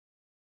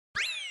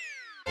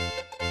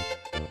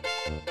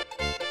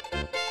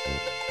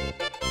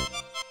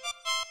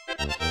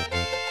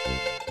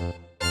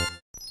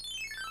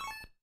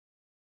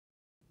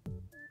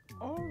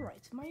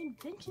Alright, my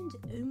invention's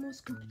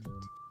almost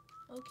complete.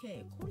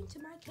 Okay, according to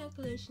my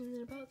calculations,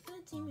 in about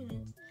 13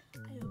 minutes,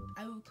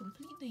 I will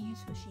complete the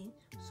use machine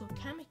so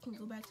Kamek can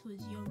go back to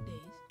his young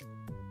days.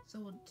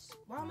 So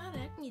while I'm at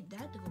it, I can get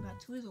Dad to go back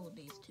to his old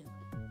days too.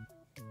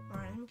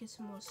 Alright, let me get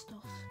some more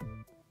stuff.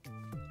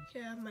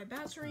 Okay, I have my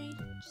battery.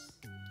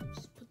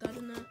 Just put that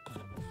in there.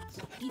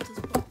 Some pizza's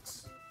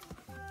box.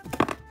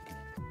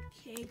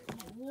 Okay, for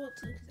my water,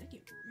 because I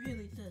get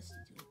really thirsty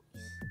doing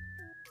these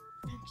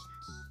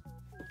inventions.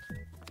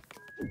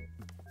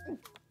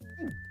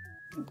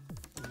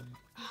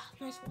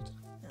 Nice water.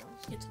 Now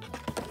let's get to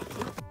work.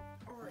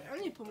 Alright, I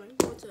need to put my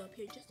water up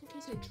here just in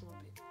case I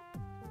drop it.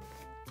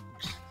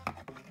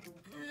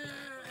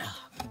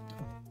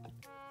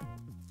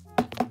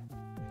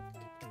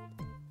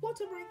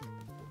 Water break.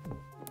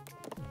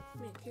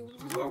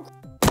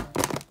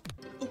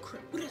 Oh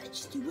crap, what did I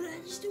just do? What did I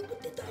just do?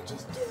 What did I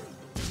just do?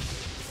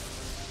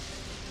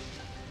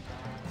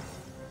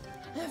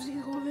 I have to go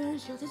over there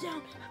and shut it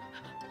down.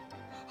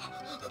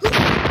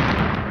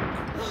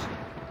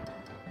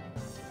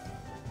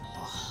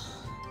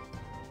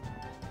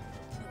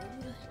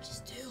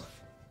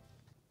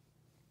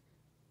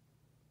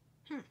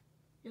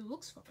 It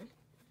looks fine,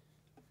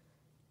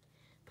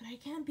 but I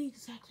can't be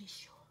exactly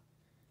sure.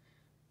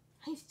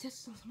 I need to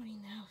test on somebody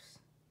in the house.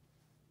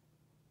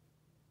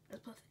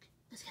 That's perfect.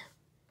 Let's go.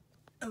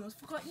 I almost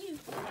forgot you.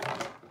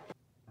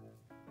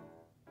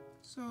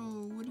 So,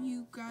 what do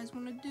you guys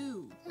want to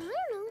do? I don't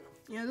know.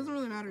 Yeah, it doesn't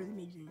really matter to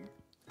me, Junior.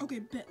 Okay,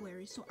 bet,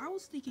 Larry. So I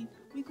was thinking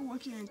we could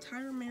watch an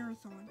entire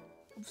marathon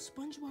of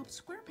SpongeBob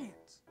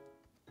SquarePants.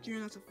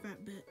 Junior, that's a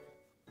fat bet.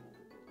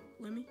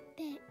 Let me?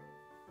 Bet.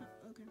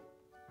 Okay.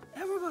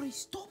 Everybody,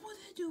 stop what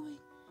they're doing.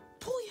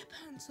 Pull your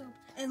pants up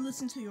and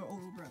listen to your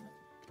older brother.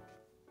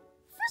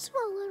 First of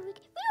all, Ludwig,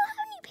 we don't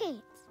have any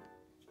pants.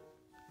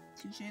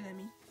 Touche,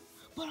 Lemmy.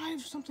 But I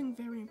have something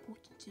very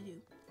important to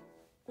do.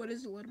 What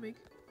is it, Ludwig?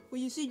 Well,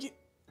 you see,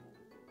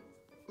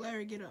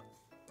 Larry, get up.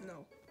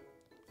 No.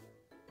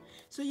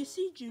 So you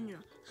see, Junior.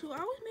 So I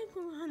was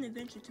making an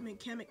invention to make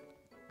Kamek.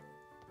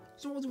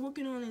 So I was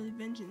working on an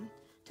invention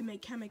to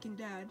make Kamek and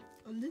Dad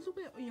a little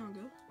bit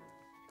younger.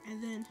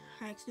 And then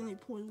I accidentally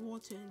poured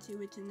water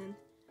into it, and then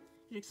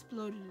it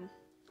exploded. And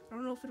I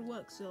don't know if it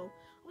works, so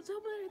I was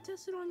hoping I could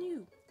test it on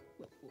you.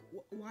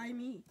 Why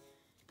me?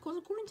 Because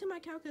according to my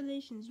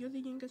calculations, you're the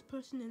youngest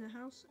person in the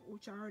house,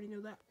 which I already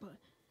know that, but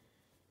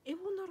it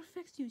will not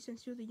affect you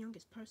since you're the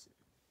youngest person.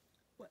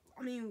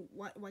 I mean,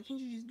 why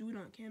can't you just do it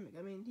on Kamek?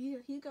 I mean,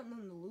 he's got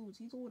nothing to lose.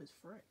 He's old as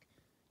frick.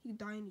 He could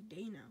die any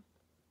day now.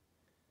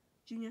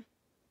 Junior?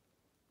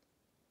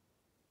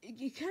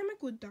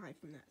 Kamek would die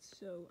from that,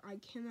 so I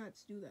cannot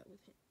do that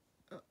with him.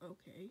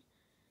 Okay.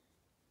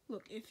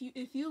 Look, if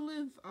you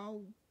live,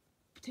 I'll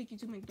take you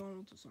to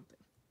McDonald's or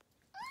something.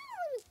 I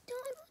don't want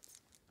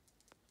McDonald's.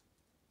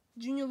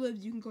 Junior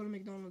lives, you can go to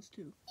McDonald's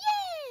too.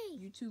 Yay!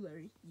 You too,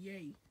 Larry.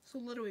 Yay. So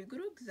literally,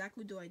 what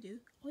exactly do I do?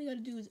 All you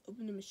gotta do is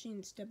open the machine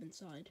and step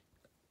inside.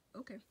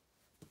 Okay.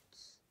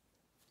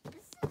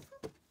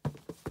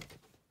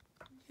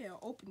 Yeah, I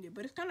opened it,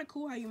 but it's kind of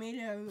cool how you made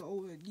it out of the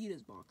old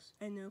Adidas box.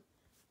 I know.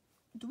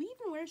 Do we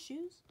even wear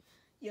shoes?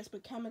 Yes,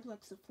 but Kamek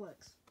likes to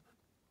flex.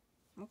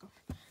 Okay.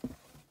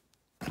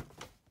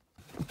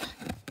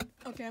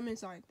 Okay, I'm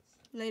inside.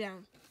 Lay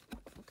down.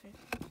 Okay.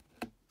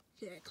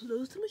 Yeah,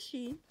 close the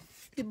machine.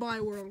 Goodbye,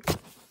 world.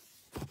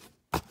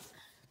 I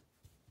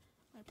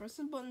press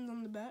some buttons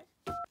on the back.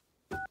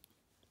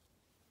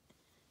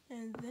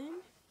 And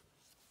then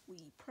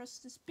we press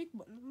this big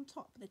button on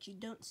top that you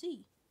don't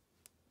see.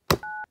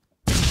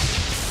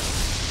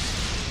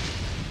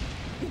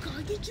 We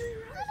gotta get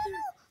you out of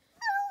there.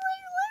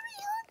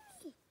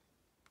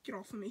 Get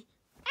off of me.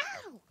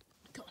 Ow!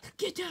 Go,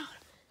 get down.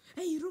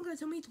 Hey, you don't gotta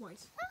tell me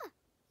twice.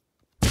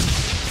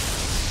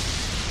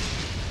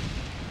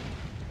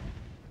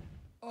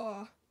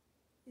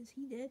 Is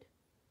he dead?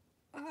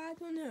 I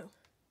don't know.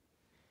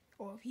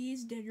 Oh, if he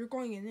is dead, you're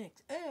going in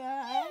next.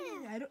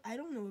 I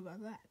don't know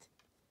about that.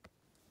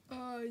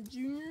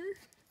 Junior?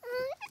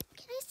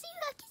 Can I see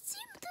you? I can see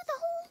him through the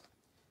hole.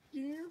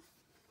 Junior?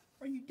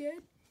 Are you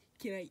dead?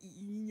 Can I eat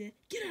you?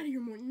 Get out of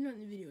here, Morton. You're not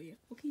in the video yet.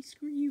 Okay,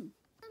 screw you.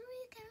 I'm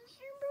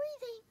here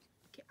breathing.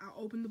 Okay,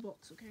 I'll open the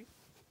box, okay?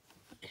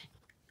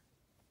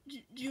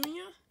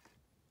 Junior?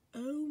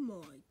 Oh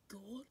my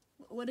god.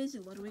 What is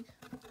it, Ludwig?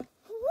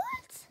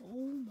 What?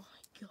 Oh my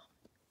god.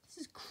 This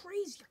is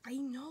crazy. I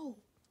know.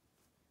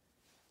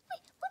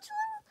 Wait, which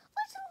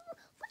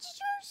is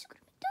your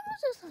secret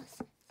McDonald's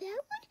sauce? That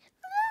one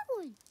or that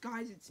one?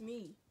 Guys, it's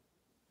me.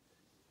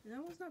 And I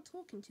was not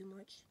talking too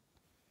much.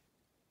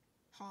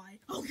 Hi.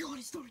 Oh god,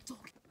 he started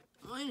talking.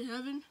 Am I in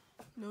heaven?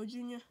 No,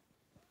 Junior.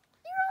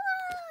 You're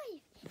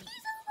alive!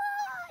 He's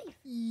alive!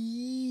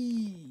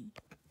 Yee.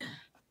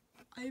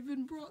 I've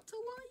been brought to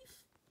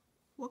life.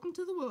 Welcome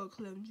to the world,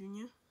 Clone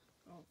Junior.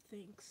 Oh,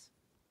 thanks.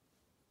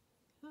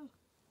 Oh.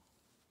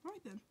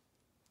 Alright then.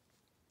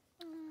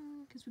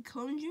 Because we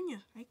cloned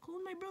Junior. I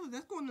cloned my brother.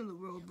 That's going in the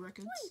world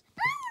records. Wait,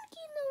 I don't want to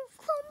get no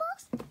clone box.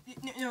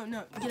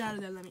 No. Get out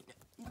of there, let me.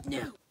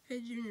 No. Hey,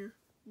 Junior.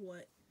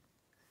 What?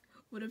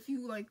 What if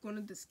you like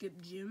wanted to skip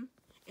gym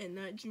and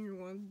not Junior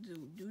wanted to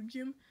do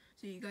gym,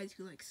 so you guys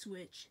could like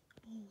switch?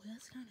 Oh,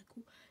 that's kind of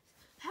cool.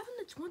 Having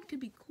the twin could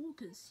be cool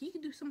because he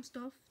could do some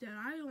stuff that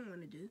I don't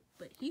want to do,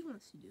 but he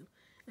wants to do,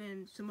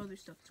 and some other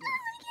stuff as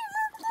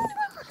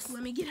well.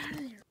 Let me get out of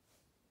there.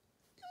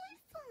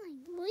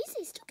 Fine. Well, you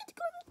say still get to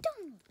go to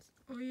McDonald's.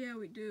 Oh yeah,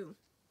 we do.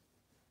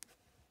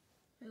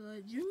 Hello,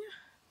 Junior.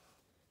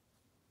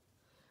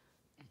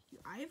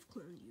 I've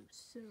cloned you,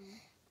 so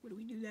what do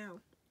we do now?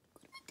 Go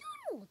to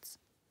McDonald's.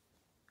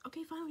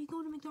 Okay, fine, we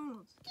go to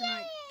McDonald's.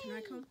 Can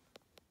I come?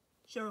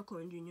 Sure,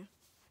 clone Junior.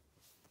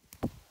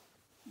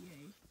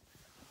 Yay.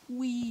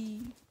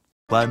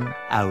 1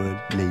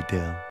 hour later.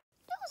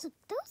 That was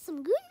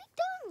some good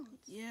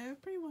McDonald's. Yeah,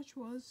 it pretty much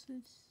was.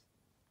 It's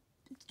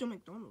still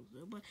McDonald's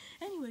though, but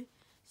anyway.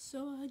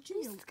 So,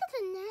 Junior. It's got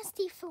the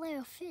nasty fillet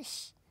of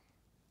fish.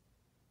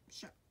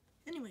 Sure.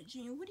 Anyway,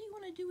 Junior, what do you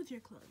want to do with your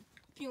clone?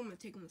 If you want to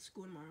take him to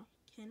school tomorrow,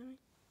 can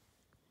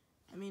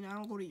I? I mean, I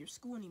don't go to your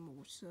school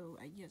anymore, so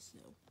I guess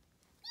so.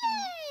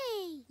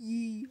 Yay!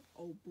 Yee,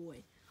 oh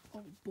boy.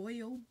 Oh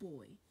boy, oh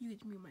boy. You get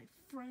to meet my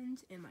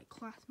friends and my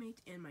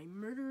classmates and my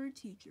murderer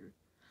teacher.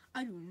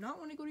 I do not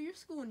want to go to your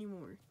school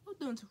anymore. Oh,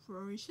 don't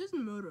worry, she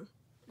doesn't murder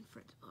in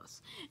front of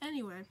us.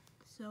 Anyway,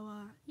 so,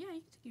 yeah,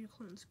 you can take your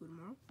clone to school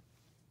tomorrow.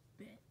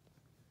 Bet.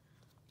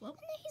 Well, And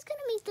then he's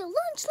gonna meet the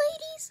lunch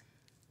ladies.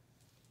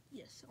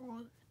 yes, all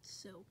that,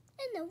 so.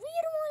 And the weird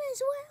one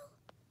as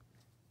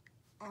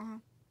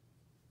well.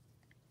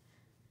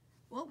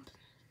 Well,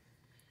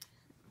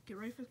 get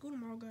ready for school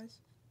tomorrow, guys.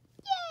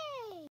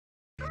 Yay!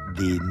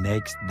 The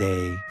next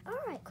day.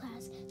 Alright,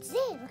 class.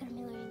 Today we're gonna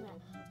be learning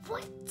about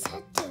what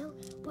to do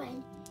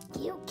when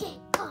you get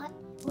caught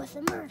with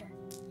a murder.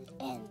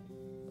 And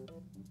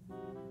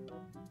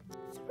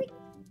three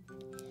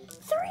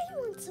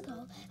months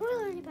ago, we were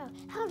learning about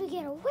how to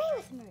get away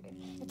with murder.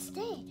 And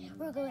today,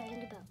 we're going to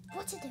learn about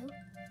what to do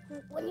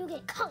when you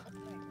get caught with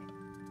murder.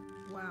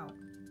 Wow.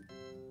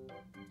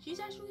 She's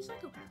actually a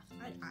psychopath.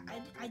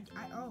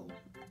 Oh.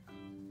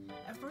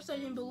 At first I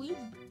didn't believe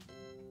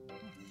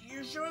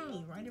you're showing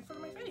me right in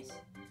front of my face.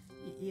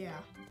 Yeah.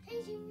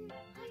 Hey, Junior.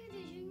 How you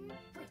doing, Junior?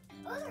 Wait,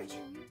 other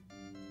Junior?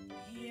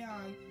 Yeah,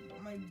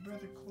 my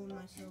brother cloned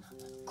myself.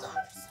 Clone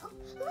yourself?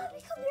 Let me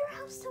come to your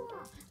house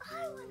tomorrow.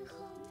 I want to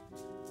clone.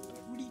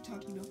 What are you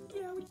talking about?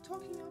 Yeah, what are you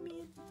talking about,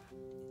 man?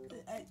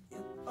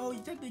 Oh, you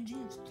think the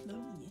Junior's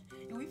cloning you.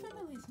 And we found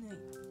out his name,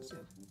 so,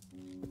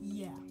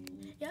 yeah.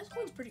 Yeah, his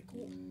clone's pretty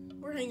cool.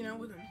 We're hanging out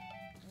with him.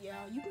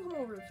 Yeah, you can come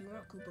over if you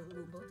want, Koopa and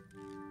Loomba.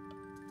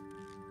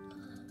 That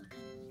kind of makes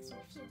me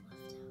feel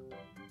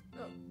left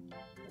out. Oh,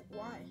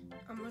 why?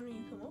 I'm letting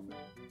you come over.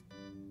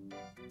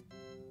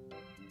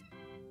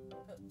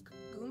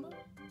 Goomba?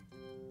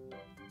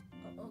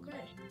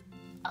 Okay.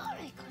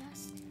 Alright,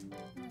 class.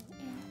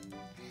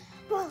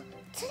 Well,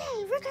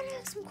 today we're gonna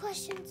ask some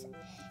questions.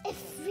 If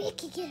we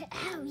can get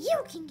how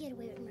you can get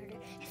away with murder.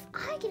 If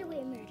I get away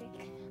with murder,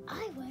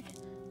 I would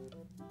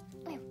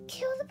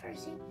kill the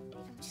person.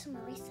 I'm just gonna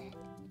reset.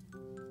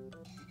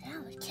 And I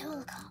would kill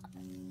the cop.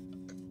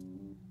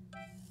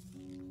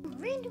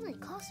 Randomly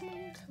call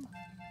someone.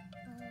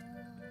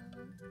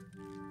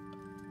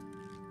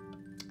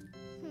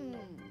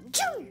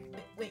 Junior!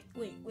 Wait.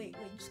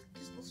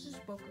 Let's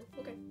just both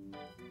go. Okay.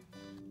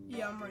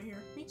 Yeah, I'm right here.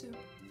 Me too.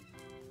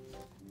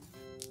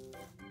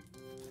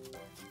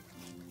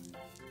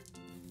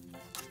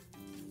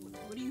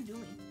 What are you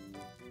doing?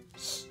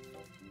 Shh.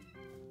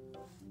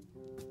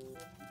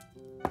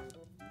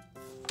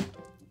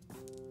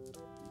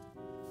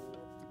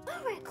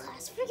 Alright,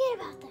 class, forget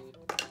about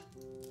that.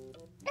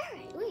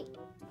 Alright, wait.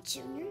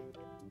 Junior?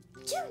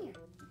 Junior,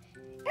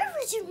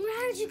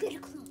 how did you get a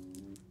clone?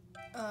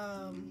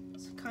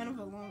 It's kind of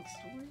a long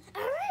story.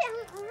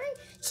 Alright.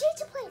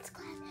 Change of plans,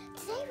 class.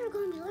 Today we're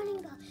going to be learning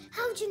about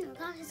how Junior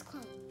got his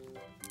clone.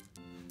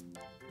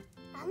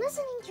 I'm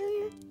listening,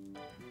 Junior.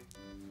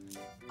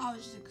 I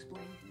was just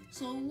explaining.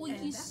 So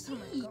what you see?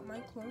 I got my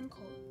clone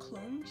called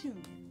Clone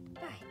Junior.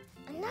 Alright,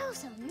 and that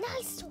was a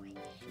nice story.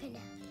 And now,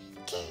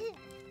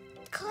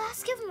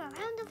 class, give him a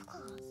round of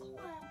applause.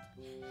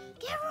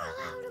 Give her a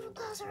round of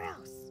applause or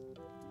else.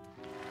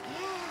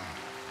 Yeah.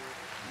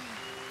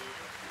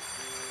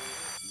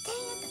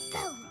 Dang it, the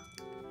bell rung.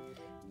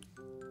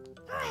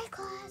 Alright,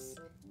 class.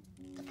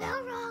 The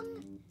bell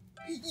rung.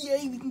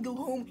 Yay, we can go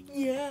home.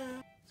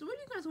 Yeah. So what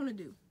do you guys want to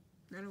do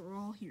now that we're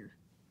all here?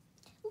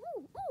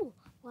 Ooh.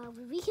 Well,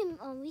 we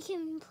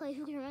can play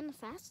who can run the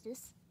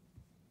fastest.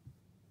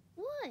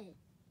 What?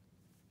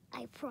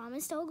 I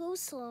promised I'll go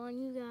slow on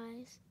you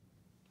guys.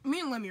 Me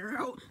and Lemmy are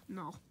out.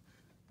 No.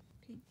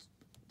 Okay,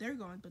 they're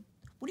gone, but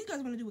what do you guys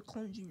want to do with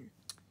Clone Junior?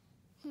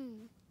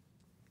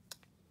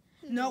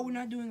 No, we're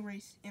not doing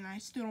race, and I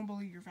still don't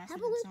believe you're faster How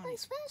than about we Sonic. play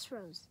Smash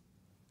Bros?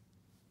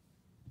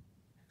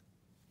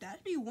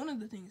 That'd be one of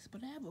the things,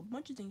 but I have a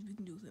bunch of things we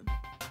can do with him.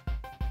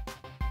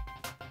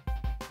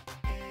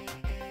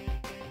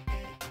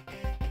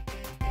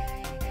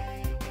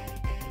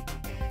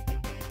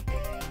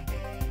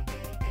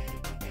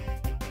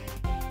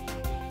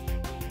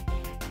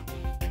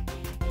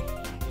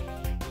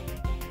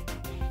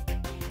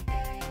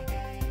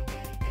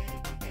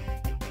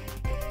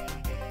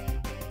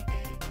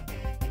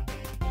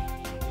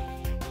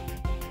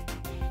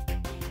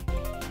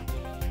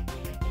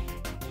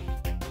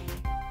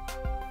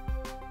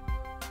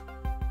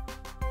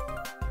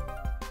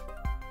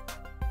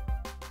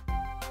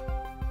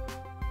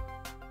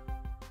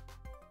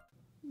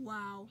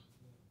 Wow.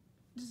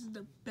 This is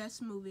the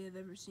best movie I've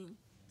ever seen.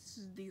 This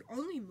is the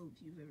only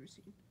movie you've ever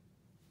seen.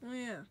 Oh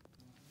yeah.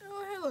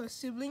 Oh hello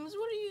siblings.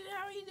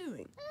 How are you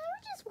doing?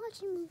 We're just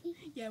watching a movie.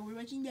 Yeah, we're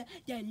watching that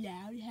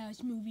Loud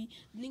House movie.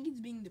 Lincoln's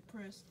being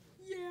depressed.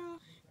 Yeah.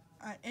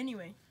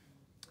 Anyway.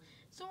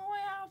 So I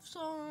have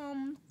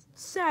some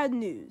sad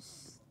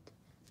news.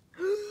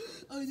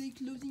 Are they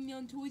closing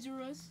down Toys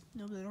R Us?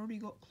 No, they already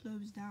got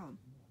closed down.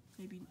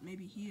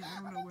 Maybe here. I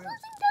don't know where else.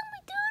 Closing down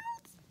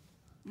McDonald's?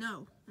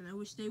 No, and I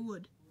wish they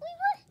would. Wait,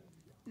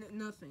 what?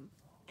 Nothing.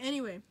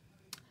 Anyway,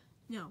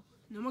 no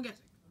more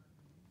guessing.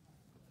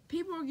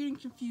 People are getting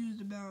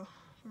confused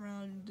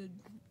around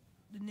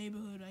the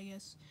neighborhood, I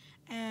guess,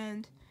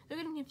 and they're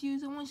getting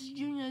confused on which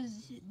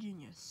Junior's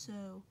Junior.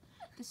 So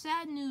the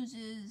sad news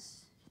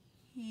is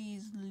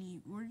he's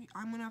leaving.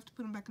 I'm gonna have to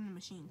put him back in the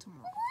machine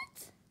tomorrow.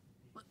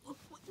 What?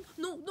 What?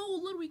 No,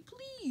 Ludwig,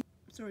 please.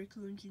 Sorry,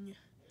 Clone Junior.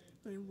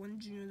 Only one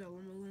Junior that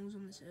belongs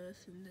on this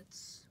earth, and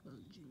that's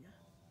Junior.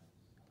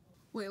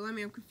 Wait,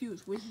 I'm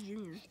confused. Where's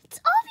Junior?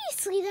 It's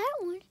obviously that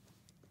one.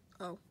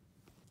 Oh.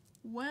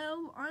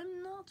 Well,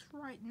 I'm not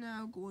right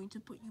now going to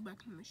put you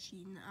back in the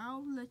machine.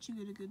 I'll let you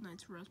get a good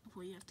night's rest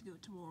before you have to go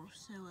tomorrow.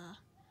 So,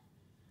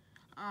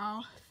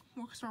 I'll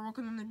start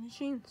working on the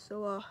machine.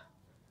 So,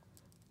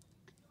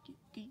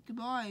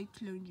 goodbye,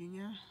 Clone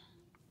Junior.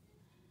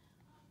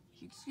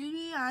 Excuse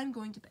me, I'm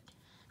going to bed.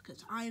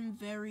 Because I'm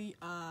very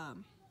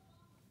tired.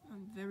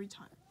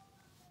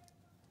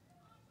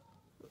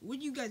 What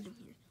are you guys doing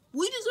here?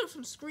 We deserve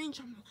some screen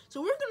time.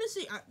 So we're gonna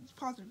sit.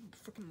 Pause the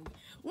freaking movie.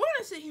 We're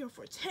gonna sit here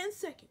for 10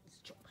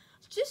 seconds.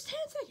 Just 10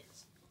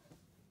 seconds.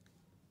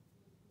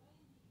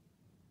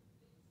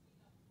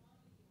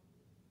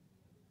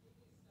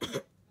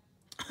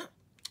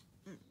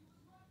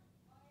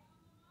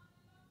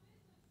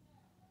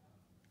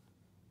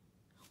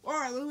 All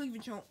right, let's leave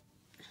it, chump.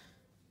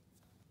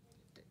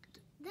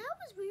 That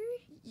was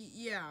weird.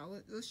 Yeah,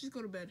 let's just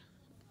go to bed.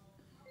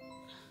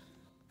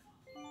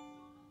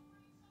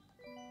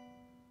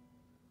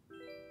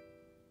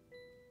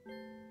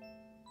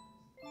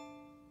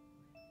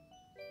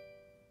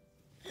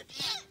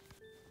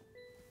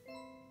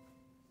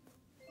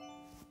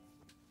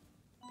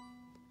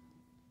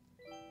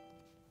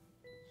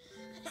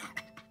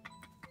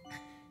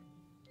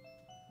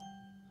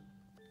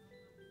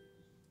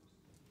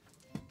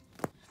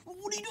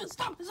 What are you doing?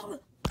 Stop!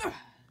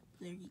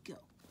 There you go.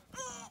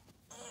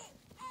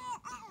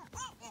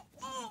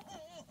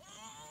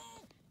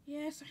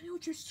 Yes, I know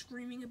what you're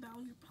screaming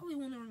about. You're probably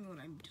wondering what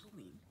I'm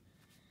doing.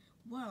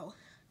 Well,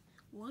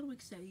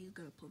 Ludwig said he's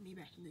gonna put me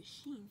back in the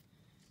machine.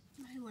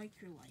 I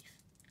like your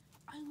life.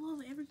 I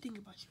love everything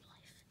about your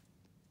life.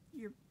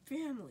 Your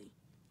family,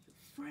 your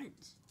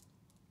friends,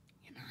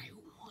 and I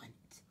want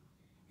it.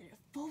 And if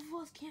both of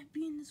us can't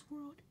be in this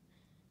world,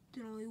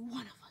 then only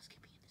one of us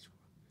can be in this world.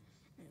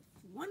 And if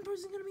one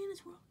person's gonna be in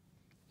this world,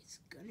 it's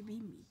gonna be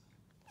me.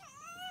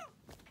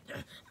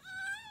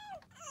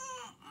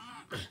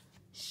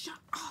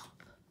 Shut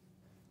up!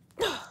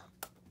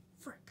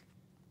 Frick.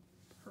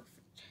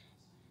 Perfect.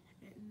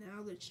 And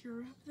now that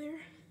you're up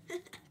there,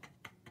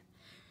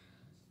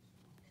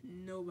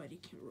 nobody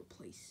can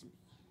replace me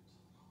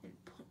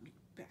and put me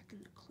back in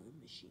the clone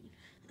machine.